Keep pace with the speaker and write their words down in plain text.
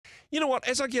You know what?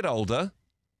 As I get older,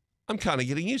 I'm kind of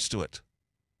getting used to it.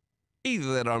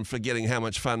 Either that I'm forgetting how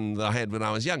much fun I had when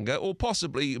I was younger, or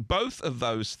possibly both of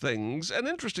those things. An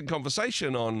interesting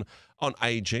conversation on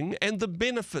aging and the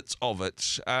benefits of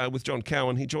it with John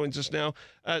Cowan. He joins us now.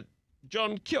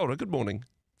 John, kia ora, good morning.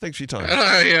 Thanks for your time.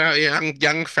 Hello,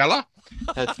 young fella.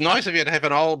 It's nice of you to have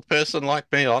an old person like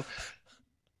me on.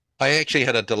 I actually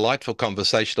had a delightful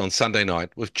conversation on Sunday night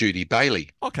with Judy Bailey,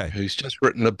 Okay, who's just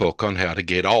written a book on how to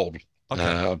get old.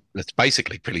 okay. It's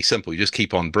basically pretty simple. You just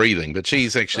keep on breathing, but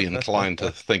she's actually inclined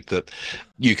to think that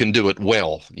you can do it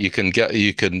well. You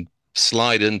can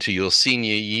slide into your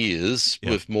senior years Yeah.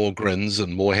 with more grins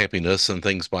and more happiness and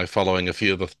things by following a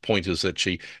few of the pointers that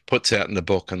she puts out in the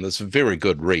book. And it's a very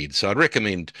good read. So I'd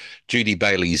recommend Judy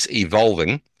Bailey's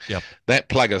Evolving. Yep. That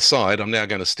plug aside, I'm now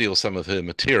going to steal some of her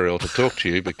material to talk to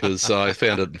you because I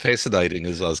found it fascinating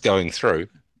as I was going through.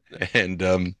 And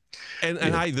And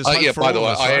yeah. hey, there's Oh hope yeah, for by the all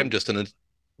of way, us, I right? am just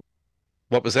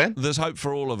what was that? There's hope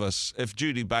for all of us. If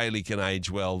Judy Bailey can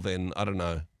age well, then I don't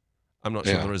know. I'm not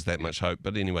sure Yeah. there is that much hope.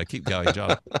 But anyway, keep going,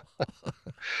 John.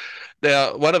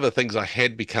 Now, one of the things I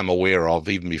had become aware of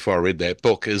even before I read that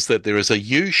book is that there is a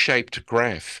U-shaped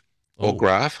graph or Oh,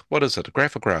 graph. What is it? A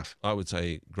graph or graph? I would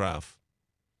say graph.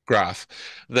 Graph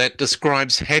that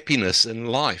describes happiness in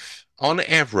life. On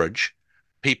average,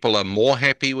 people are more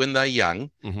happy when they're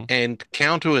young Hmm. and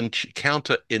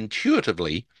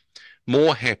counterintuitively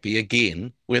more happy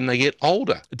again when they get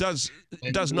older. Does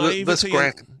And does this naivety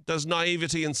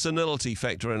and graph, senility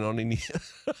factor in on any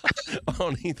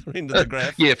on either end of the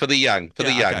graph? yeah, for the young, for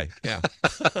the Yeah. young. Okay. Yeah.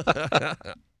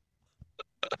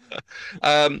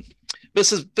 Um,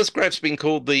 this graph's been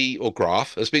called or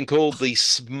graph has been called the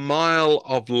smile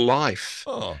of life,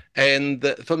 Oh,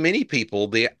 and for many people,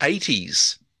 their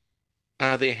 80s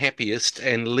are their happiest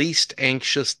and least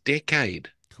anxious decade.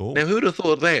 cool. Now, who'd have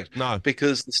thought that? No.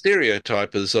 Because the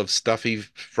stereotype is of stuffy,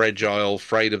 fragile,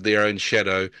 afraid of their own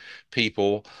shadow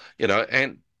people,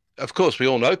 and of course, we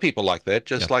all know people like that,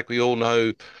 Yeah. just like we all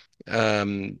know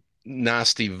um,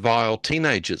 nasty, vile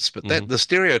teenagers. But Hmm.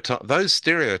 those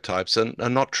stereotypes are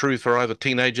not true for either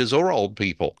teenagers or old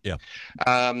people. Yeah.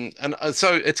 And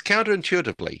so it's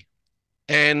counterintuitively.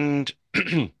 And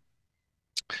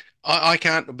I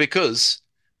can't because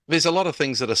there's a lot of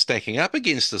things that are stacking up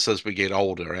against us as we get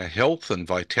older. Our health and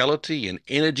vitality and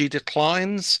energy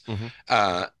declines. Hmm.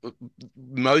 Uh,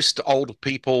 Most old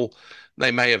people,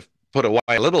 they may have put away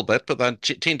a little bit, but they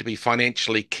tend to be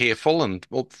financially careful and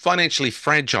well, financially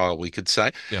fragile, we could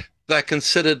say. Yeah. They're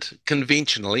considered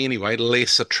conventionally, anyway,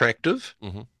 less attractive.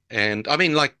 Hmm. And I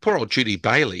mean, like poor old Judy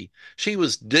Bailey, she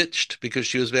was ditched because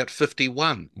she was about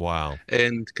 51 Wow.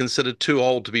 and considered too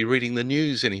old to be reading the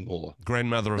news anymore.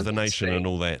 Grandmother of And the that's nation and sad.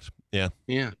 all that. Yeah.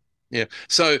 Yeah. Yeah.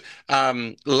 So,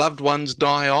 loved ones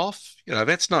die off.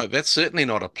 That's certainly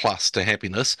not a plus to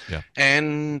happiness. Yeah.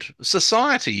 And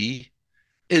society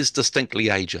is distinctly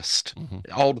ageist. Hmm.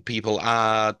 Older people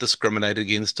are discriminated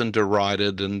against and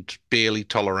derided and barely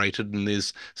tolerated. And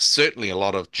there's certainly a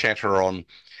lot of chatter on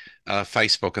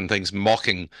Facebook and things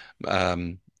mocking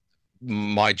um,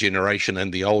 my generation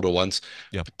and the older ones,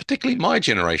 Yeah. particularly my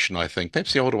generation, I think.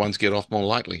 Perhaps the older ones get off more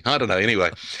lightly. I don't know.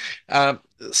 Anyway, uh,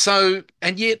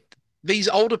 and yet these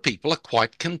older people are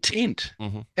quite content.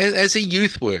 Hmm. As a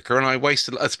youth worker, and I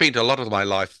spent a lot of my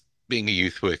life being a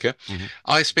youth worker. Hmm.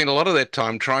 I spent a lot of that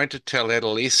time trying to tell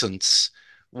adolescents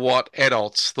what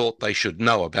adults thought they should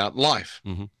know about life.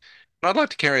 Hmm. I'd like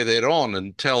to carry that on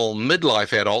and tell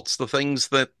midlife adults the things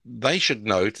that they should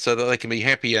know so that they can be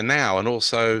happier now and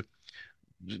also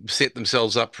set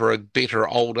themselves up for a better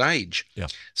old age. Yeah.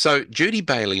 So Judy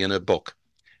Bailey in her book,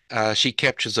 she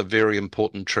captures a very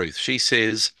important truth. She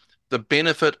says, the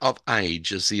benefit of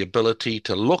age is the ability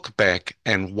to look back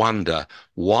and wonder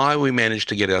why we managed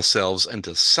to get ourselves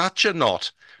into such a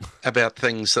knot about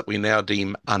things that we now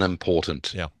deem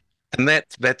unimportant. Yeah. And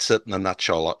that's it in a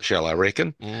nutshell, shall I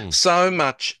reckon. Mm. So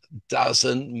much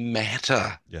doesn't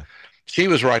matter. Yeah. She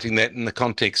was writing that in the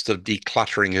context of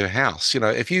decluttering her house.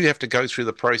 If you have to go through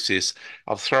the process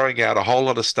of throwing out a whole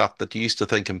lot of stuff that you used to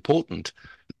think important,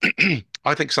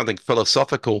 I think something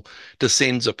philosophical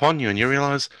descends upon you and you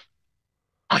realize,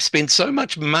 I spent so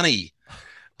much money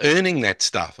earning that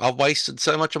stuff. I've wasted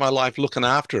so much of my life looking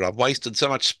after it. I've wasted so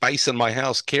much space in my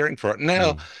house caring for it.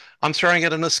 Now Mm. I'm throwing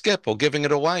it in a skip or giving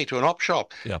it away to an op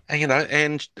shop, Yeah.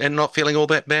 and not feeling all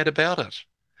that bad about it.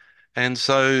 And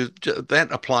so that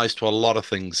applies to a lot of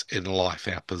things in life,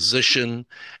 our position,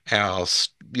 our,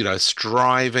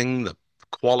 striving, the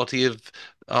quality of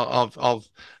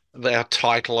our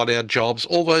title on our jobs,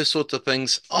 all those sorts of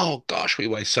things. Oh gosh, we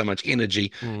waste so much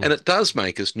energy, Mm. and it does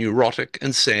make us neurotic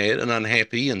and sad and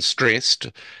unhappy and stressed.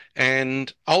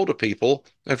 And older people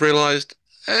have realized,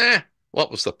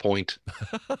 what was the point?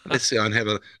 Let's go and have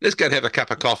a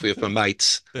cup of coffee with my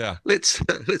mates. Yeah. Let's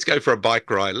go for a bike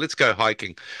ride. Let's go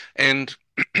hiking. And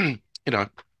know,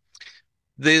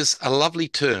 there's a lovely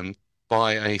term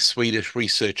by a Swedish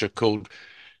researcher called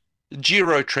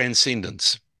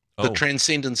gerotranscendence, the Oh,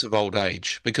 transcendence of old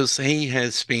age, because he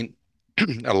has spent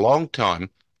a long time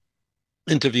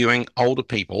interviewing older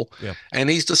people, yeah. and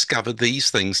he's discovered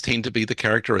these things tend to be the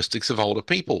characteristics of older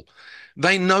people.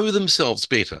 They know themselves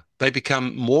better. They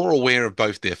become more aware of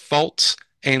both their faults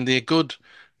and their good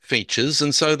features,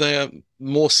 and so they're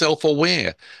more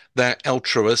self-aware. They're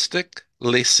altruistic,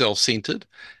 less self-centered,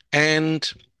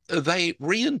 and they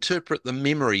reinterpret the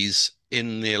memories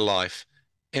in their life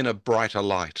in a brighter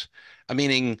light.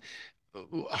 Meaning,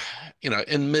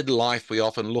 in midlife, we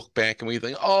often look back and we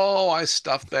think, oh, I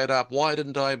stuffed that up. Why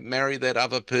didn't I marry that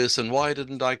other person? Why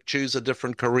didn't I choose a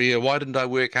different career? Why didn't I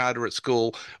work harder at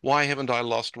school? Why haven't I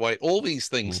lost weight? All these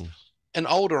things. Mm. In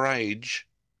older age,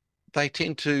 they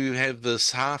tend to have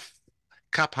this half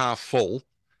full,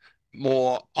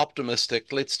 more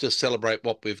optimistic. Let's just celebrate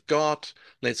what we've got.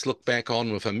 Let's look back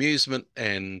on with amusement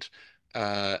and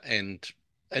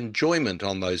enjoyment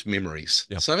on those memories.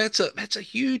 Yeah. So that's a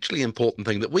hugely important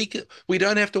thing that we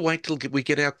don't have to wait till we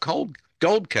get our cold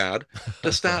gold card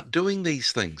to start doing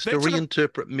these things, to That's an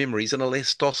reinterpret memories in a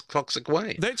less toxic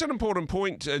way. That's an important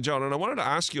point, John, and I wanted to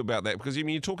ask you about that because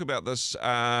you talk about this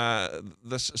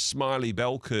smiley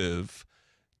bell curve.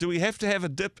 Do we have to have a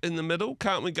dip in the middle?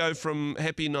 Can't we go from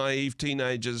happy, naive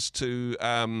teenagers to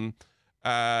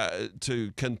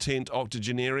content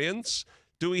octogenarians?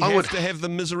 Do we I have would to have the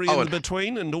misery I in the would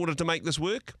between in order to make this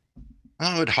work?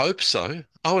 I would hope so.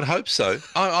 I would hope so.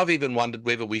 I've even wondered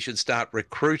whether we should start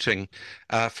recruiting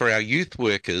for our youth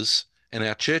workers in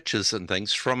our churches and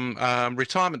things from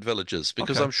retirement villages,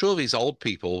 because Okay. I'm sure these old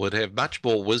people would have much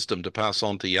more wisdom to pass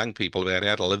on to young people about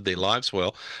how to live their lives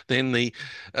well than the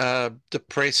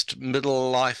depressed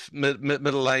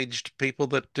middle-aged people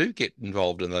that do get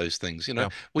involved in those things. Yeah.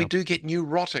 We Yeah. do get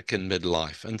neurotic in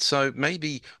midlife, and so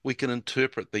maybe we can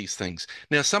interpret these things.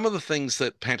 Now, some of the things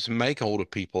that perhaps make older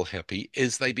people happy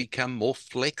is they become more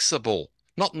flexible,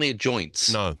 not in their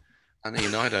joints. No. I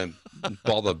mean, I don't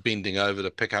bother bending over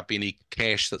to pick up any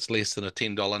cash that's less than a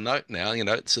 $10 note now. It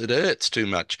hurts too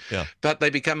much. Yeah. But they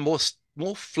become more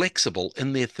flexible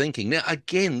in their thinking. Now,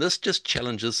 again, this just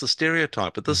challenges the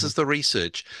stereotype, but this Hmm. is the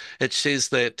research. It says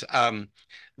that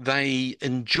they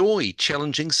enjoy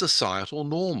challenging societal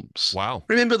norms. Wow.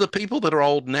 Remember, the people that are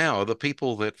old now are the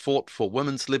people that fought for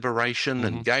women's liberation Hmm.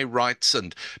 and gay rights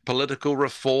and political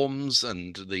reforms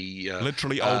and the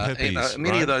Literally old hippies,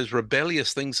 many of right? those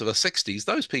rebellious things of the 60s.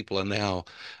 Those people are now,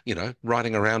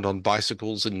 riding around on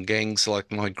bicycles in gangs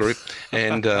like my group,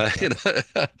 and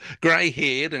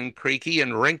grey-haired and creaky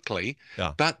and wrinkly,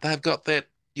 Yeah. but they've got that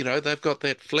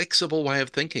flexible way of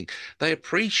thinking. They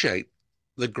appreciate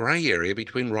the grey area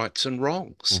between rights and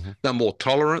wrongs. Hmm. They're more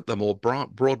tolerant, they're more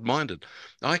broad-minded.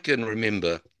 I can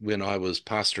remember when I was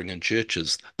pastoring in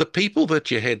churches, the people that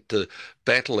you had to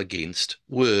battle against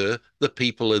were the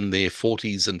people in their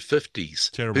 40s and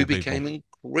 50s who Terrible people. became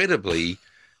incredibly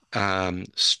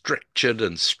structured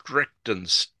and strict and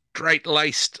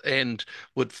straight-laced and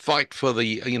would fight for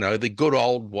the good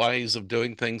old ways of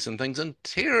doing things and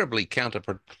terribly counter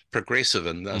progressive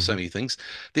in so Hmm. many things.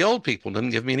 The old people didn't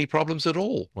give me any problems at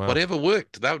all. Wow. Whatever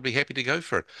worked, they would be happy to go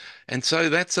for it. And so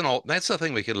that's the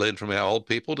thing we could learn from our old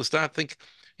people, to start think,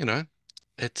 you know,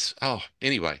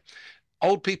 anyway.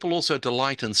 Old people also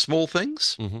delight in small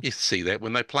things. Hmm. You see that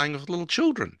when they're playing with little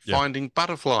children, Yeah. finding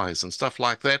butterflies and stuff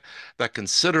like that. They're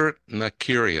considerate and they're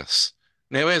curious.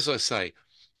 Now, as I say,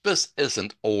 this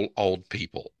isn't all old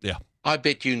people. Yeah. I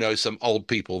bet you know some old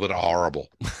people that are horrible,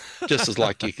 just as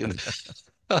like you can.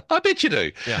 I bet you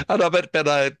do. Yeah.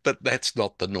 And but that's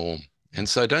not the norm. And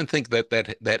so don't think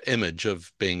that image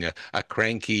of being a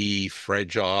cranky,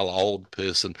 fragile old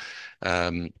person,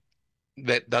 um,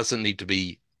 that doesn't need to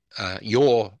be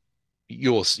your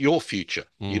future.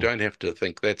 You Mm. don't have to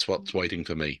think that's what's waiting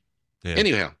for me. Yeah.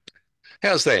 Anyhow,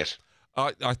 how's that,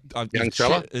 It's young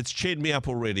fella? cheered me up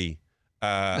already,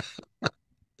 uh,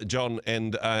 John.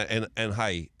 And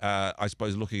hey, I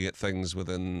suppose looking at things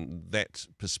within that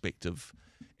perspective,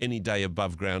 any day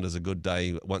above ground is a good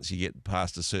day once you get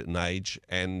past a certain age.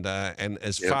 And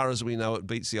as Yeah, far as we know, it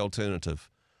beats the alternative.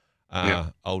 yeah.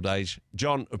 Old age.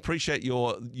 John, appreciate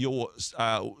your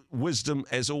wisdom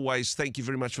as always. Thank you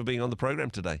very much for being on the program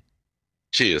today.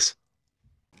 Cheers.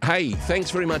 Hey,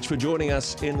 thanks very much for joining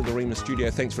us in the Rhema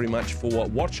studio. Thanks very much for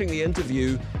watching the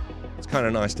interview. It's kind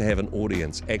of nice to have an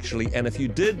audience, actually. And if you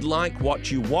did like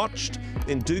what you watched,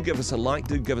 then do give us a like,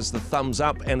 do give us the thumbs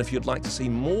up. And if you'd like to see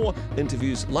more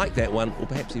interviews like that one, or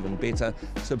perhaps even better,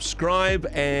 subscribe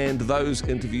and those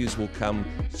interviews will come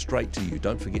straight to you.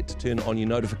 Don't forget to turn on your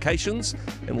notifications,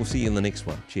 and we'll see you in the next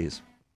one. Cheers.